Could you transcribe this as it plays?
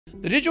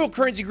The Digital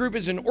Currency Group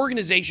is an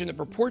organization that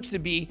purports to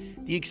be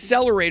the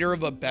accelerator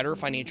of a better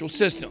financial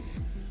system.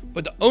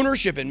 But the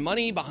ownership and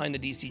money behind the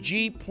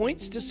DCG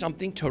points to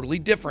something totally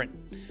different.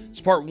 It's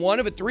part one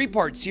of a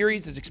three-part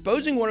series that's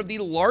exposing one of the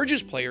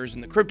largest players in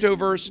the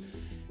cryptoverse,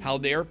 how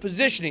they are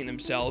positioning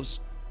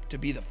themselves to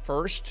be the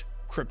first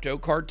crypto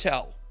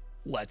cartel.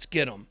 Let's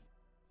get them.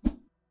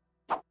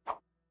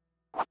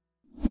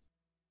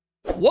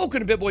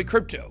 Welcome to BitBoy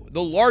Crypto,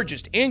 the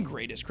largest and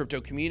greatest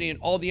crypto community in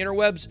all the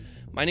interwebs.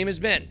 My name is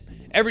Ben.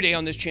 Every day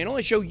on this channel,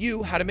 I show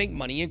you how to make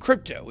money in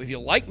crypto. If you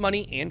like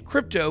money and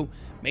crypto,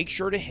 make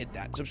sure to hit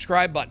that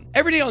subscribe button.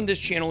 Every day on this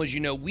channel, as you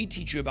know, we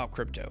teach you about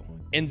crypto.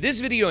 And this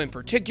video in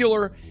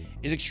particular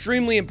is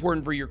extremely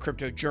important for your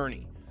crypto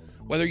journey,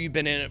 whether you've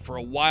been in it for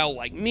a while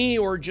like me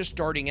or just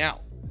starting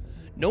out.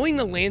 Knowing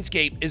the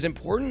landscape is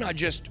important not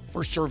just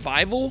for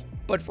survival,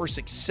 but for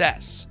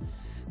success.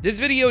 This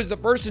video is the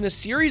first in a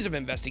series of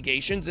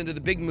investigations into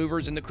the big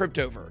movers in the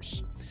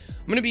cryptoverse.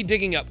 I'm going to be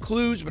digging up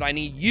clues, but I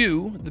need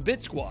you, the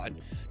Bit Squad,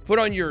 to put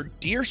on your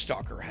deer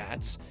stalker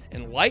hats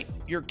and light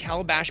your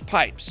calabash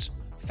pipes.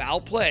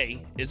 Foul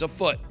play is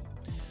afoot.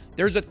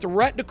 There's a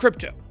threat to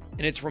crypto,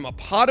 and it's from a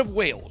pod of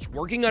whales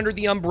working under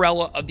the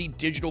umbrella of the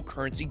Digital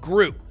Currency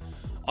Group.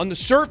 On the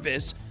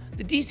surface,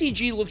 the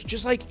DCG looks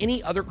just like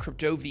any other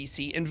crypto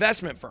VC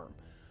investment firm.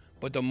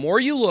 But the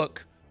more you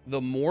look, the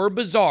more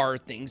bizarre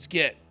things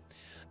get.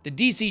 The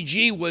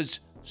DCG was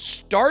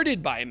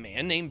started by a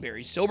man named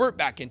Barry Silbert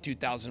back in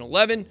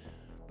 2011,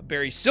 but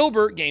Barry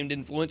Silbert gained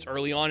influence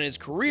early on in his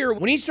career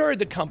when he started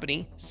the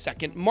company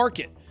Second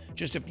Market,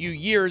 just a few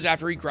years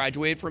after he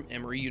graduated from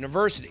Emory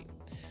University.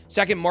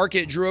 Second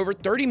Market drew over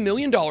 $30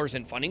 million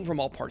in funding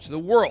from all parts of the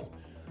world.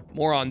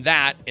 More on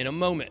that in a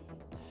moment.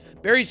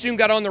 Barry soon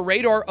got on the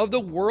radar of the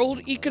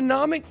World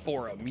Economic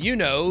Forum. You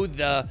know,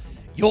 the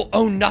you'll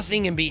own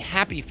nothing and be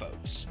happy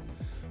folks.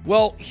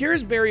 Well,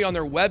 here's Barry on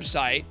their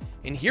website,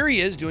 and here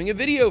he is doing a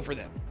video for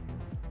them.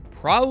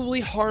 Probably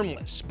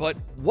harmless, but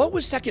what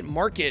was Second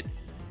Market,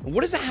 and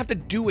what does that have to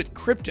do with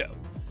crypto?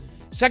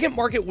 Second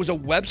Market was a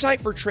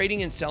website for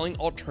trading and selling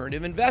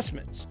alternative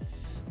investments.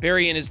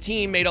 Barry and his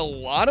team made a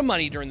lot of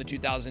money during the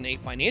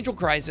 2008 financial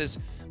crisis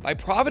by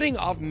profiting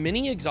off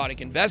many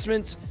exotic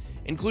investments,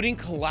 including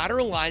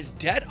collateralized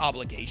debt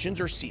obligations,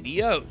 or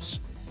CDOs.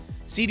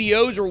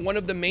 CDOs are one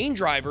of the main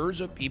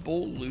drivers of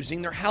people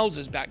losing their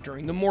houses back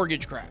during the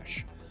mortgage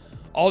crash.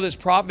 All this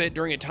profit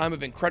during a time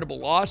of incredible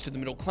loss to the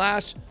middle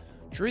class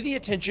drew the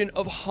attention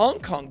of Hong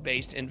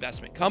Kong-based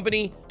investment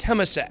company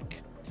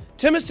Temasek.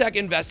 Temasek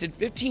invested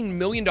 $15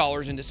 million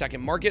into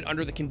Second Market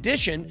under the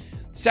condition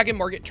Second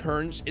Market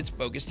turns its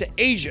focus to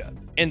Asia,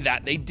 and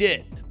that they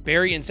did.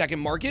 Barry and Second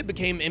Market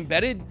became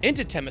embedded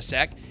into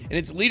Temasek and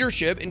its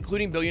leadership,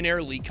 including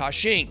billionaire Li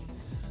Ka-shing.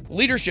 The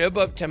leadership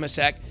of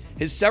Temasek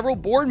has several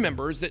board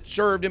members that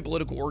served in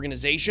political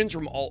organizations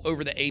from all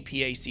over the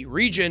APAC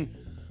region,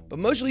 but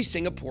mostly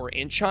Singapore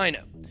and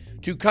China,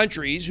 two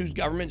countries whose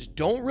governments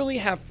don't really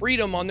have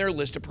freedom on their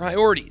list of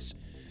priorities.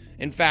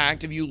 In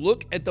fact, if you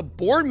look at the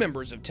board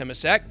members of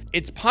Temasek,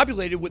 it's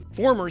populated with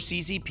former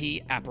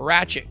CCP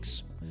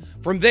apparatchiks.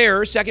 From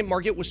there, Second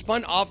Market was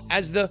spun off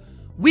as the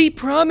 "We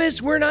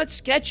promise we're not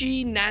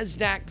sketchy"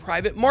 NASDAQ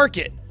private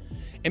market,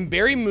 and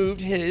Barry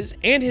moved his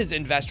and his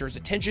investors'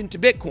 attention to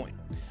Bitcoin.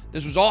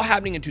 This was all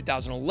happening in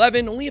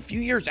 2011, only a few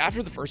years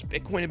after the first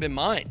Bitcoin had been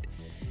mined.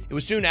 It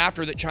was soon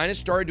after that China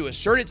started to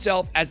assert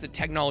itself as the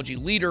technology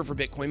leader for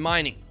Bitcoin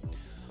mining.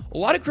 A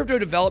lot of crypto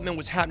development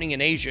was happening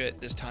in Asia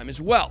at this time as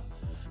well.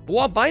 But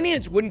while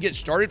Binance wouldn't get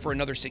started for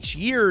another 6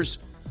 years,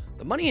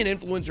 the money and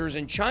influencers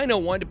in China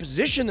wanted to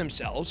position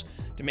themselves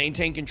to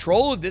maintain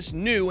control of this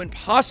new and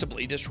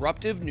possibly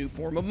disruptive new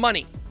form of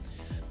money.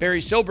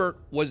 Barry Silbert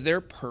was their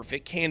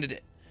perfect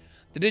candidate.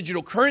 The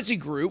Digital Currency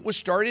Group was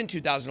started in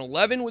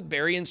 2011 with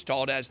Barry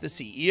installed as the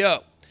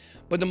CEO.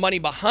 But the money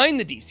behind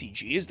the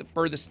DCG is the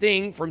furthest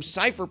thing from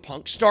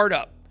cypherpunk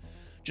startup.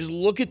 Just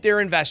look at their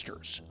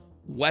investors: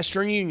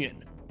 Western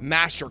Union,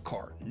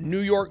 MasterCard, New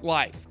York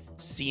Life,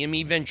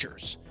 CME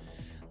Ventures.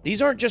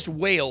 These aren't just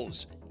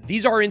whales,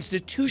 these are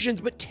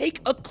institutions, but take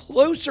a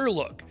closer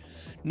look.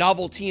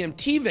 Novel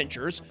TMT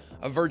Ventures,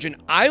 a Virgin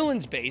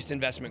Islands-based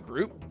investment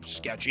group,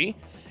 sketchy,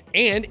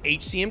 and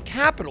HCM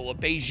Capital, a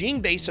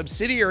Beijing-based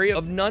subsidiary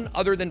of none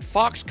other than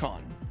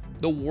Foxconn,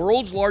 the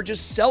world's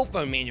largest cell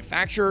phone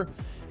manufacturer,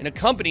 and a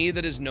company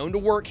that is known to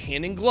work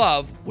hand in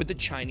glove with the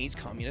Chinese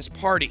Communist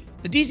Party.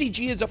 The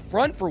DCG is a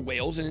front for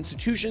whales and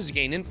institutions to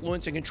gain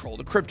influence and control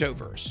the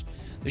cryptoverse.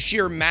 The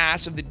sheer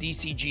mass of the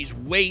DCG's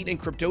weight in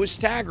crypto is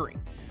staggering.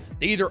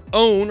 They either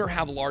own or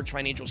have large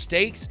financial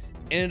stakes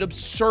and an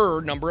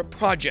absurd number of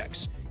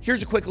projects.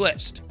 Here's a quick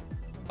list: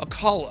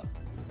 Akala,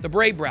 the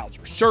Brave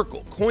browser,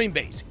 Circle,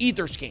 Coinbase,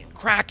 Etherscan,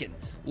 Kraken,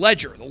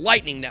 Ledger, the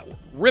Lightning Network,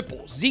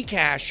 Ripple,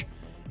 Zcash,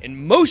 and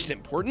most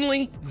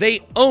importantly, they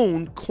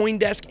own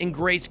CoinDesk and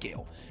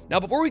Grayscale. Now,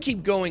 before we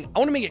keep going, I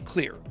want to make it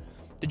clear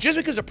that just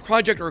because a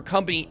project or a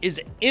company is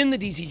in the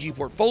DCG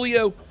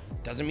portfolio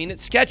doesn't mean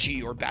it's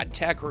sketchy or bad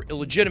tech or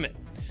illegitimate.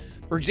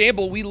 For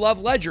example, we love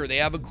Ledger. They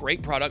have a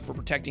great product for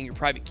protecting your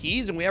private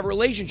keys, and we have a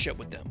relationship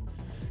with them.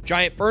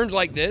 Giant firms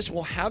like this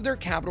will have their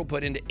capital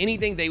put into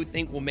anything they would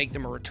think will make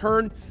them a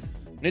return,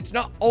 and it's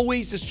not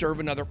always to serve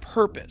another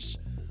purpose.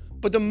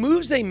 But the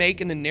moves they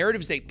make and the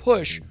narratives they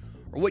push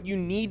are what you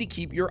need to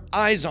keep your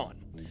eyes on.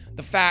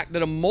 The fact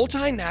that a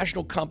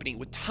multinational company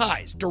with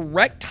ties,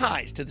 direct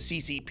ties to the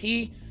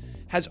CCP,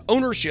 has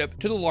ownership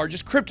to the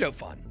largest crypto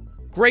fund,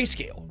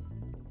 Grayscale,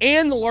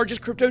 and the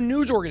largest crypto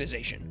news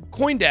organization,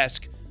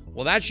 CoinDesk,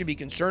 well, that should be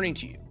concerning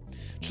to you.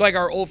 Just like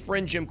our old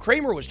friend Jim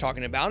Cramer was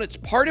talking about, it's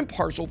part and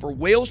parcel for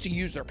whales to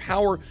use their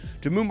power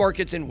to move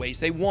markets in ways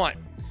they want.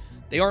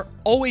 They aren't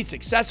always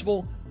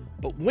successful,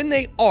 but when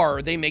they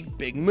are, they make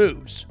big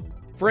moves.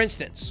 For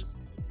instance,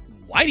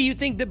 why do you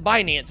think that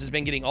Binance has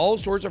been getting all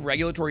sorts of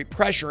regulatory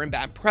pressure and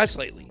bad press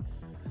lately?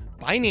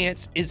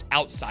 Binance is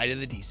outside of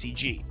the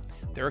DCG.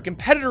 They're a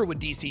competitor with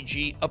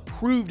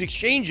DCG-approved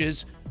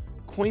exchanges,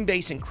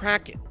 Coinbase and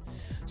Kraken.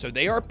 So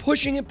they are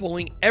pushing and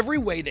pulling every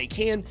way they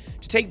can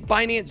to take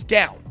Binance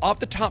down off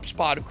the top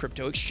spot of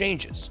crypto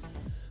exchanges.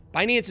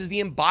 Binance is the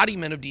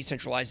embodiment of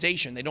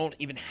decentralization. They don't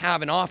even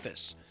have an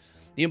office.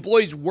 The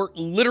employees work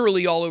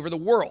literally all over the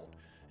world.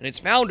 And its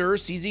founder,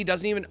 CZ,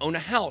 doesn't even own a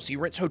house. He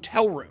rents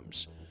hotel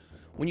rooms.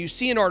 When you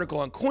see an article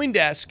on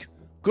CoinDesk,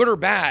 good or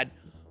bad,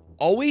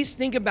 always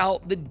think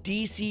about the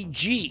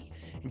DCG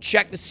and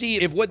check to see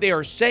if what they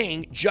are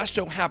saying just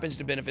so happens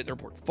to benefit their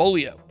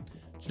portfolio.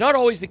 It's not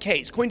always the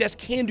case. CoinDesk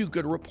can do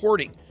good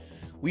reporting.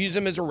 We use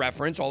them as a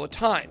reference all the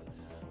time.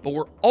 But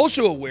we're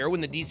also aware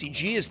when the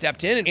DCG has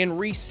stepped in and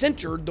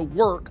recentered the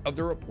work of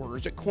the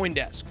reporters at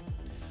CoinDesk.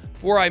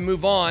 Before I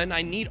move on,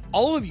 I need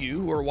all of you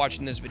who are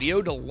watching this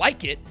video to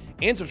like it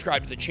and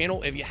subscribe to the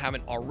channel if you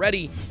haven't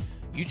already.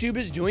 YouTube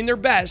is doing their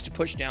best to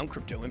push down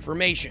crypto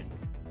information.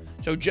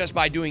 So just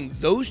by doing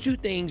those two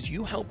things,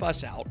 you help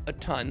us out a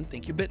ton.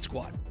 Thank you, Bit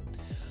Squad.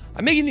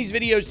 I'm making these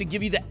videos to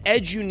give you the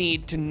edge you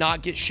need to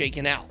not get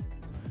shaken out.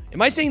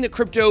 Am I saying that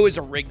crypto is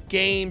a rigged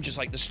game just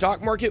like the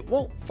stock market?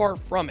 Well, far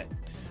from it.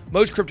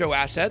 Most crypto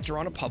assets are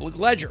on a public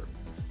ledger.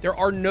 There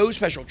are no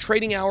special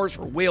trading hours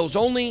for whales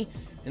only,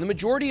 and the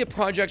majority of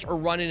projects are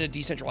run in a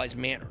decentralized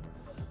manner.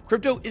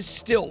 Crypto is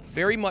still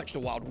very much the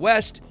Wild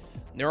West.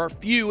 There are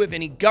few, if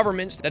any,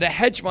 governments that a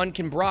hedge fund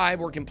can bribe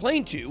or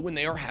complain to when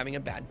they are having a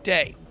bad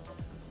day.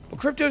 But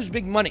crypto is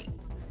big money,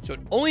 so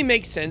it only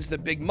makes sense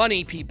that big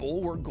money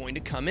people were going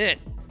to come in.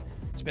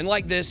 It's been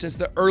like this since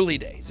the early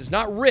days. It's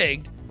not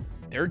rigged,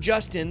 they're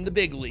just in the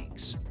big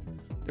leagues.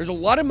 There's a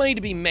lot of money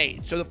to be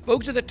made, so the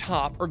folks at the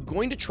top are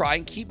going to try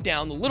and keep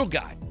down the little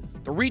guy,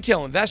 the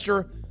retail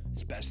investor,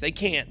 as best they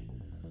can.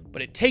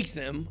 But it takes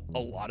them a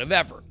lot of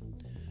effort.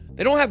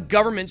 They don't have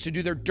governments to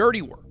do their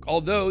dirty work,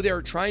 although they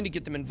are trying to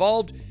get them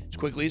involved as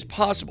quickly as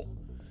possible.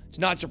 It's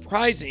not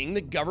surprising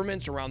that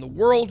governments around the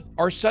world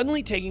are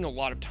suddenly taking a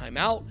lot of time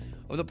out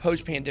of the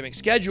post-pandemic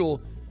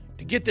schedule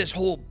to get this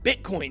whole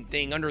Bitcoin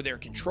thing under their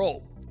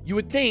control. You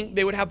would think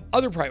they would have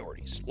other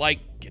priorities,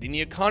 like getting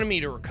the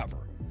economy to recover,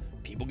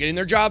 people getting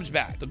their jobs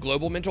back, the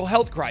global mental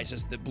health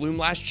crisis that bloomed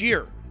last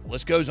year. The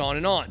list goes on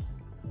and on.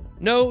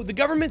 No, the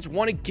governments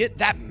want to get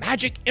that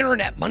magic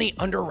internet money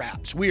under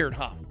wraps. Weird,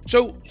 huh?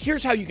 So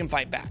here's how you can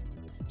fight back.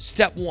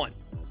 Step 1,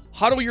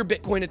 hodl your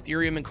Bitcoin,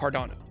 Ethereum, and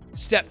Cardano.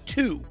 Step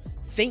 2,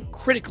 think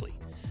critically.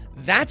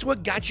 That's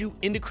what got you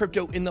into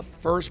crypto in the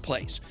first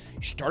place.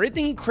 You started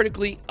thinking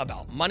critically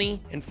about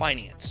money and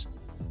finance.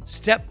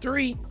 Step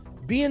 3,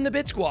 be in the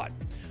Bit Squad.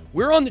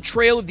 We're on the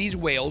trail of these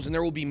whales, and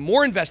there will be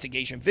more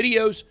investigation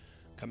videos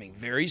coming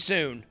very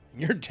soon.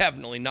 You're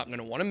definitely not going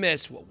to want to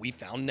miss what we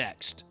found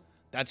next.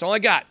 That's all I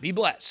got. Be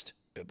blessed.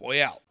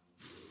 BitBoy out.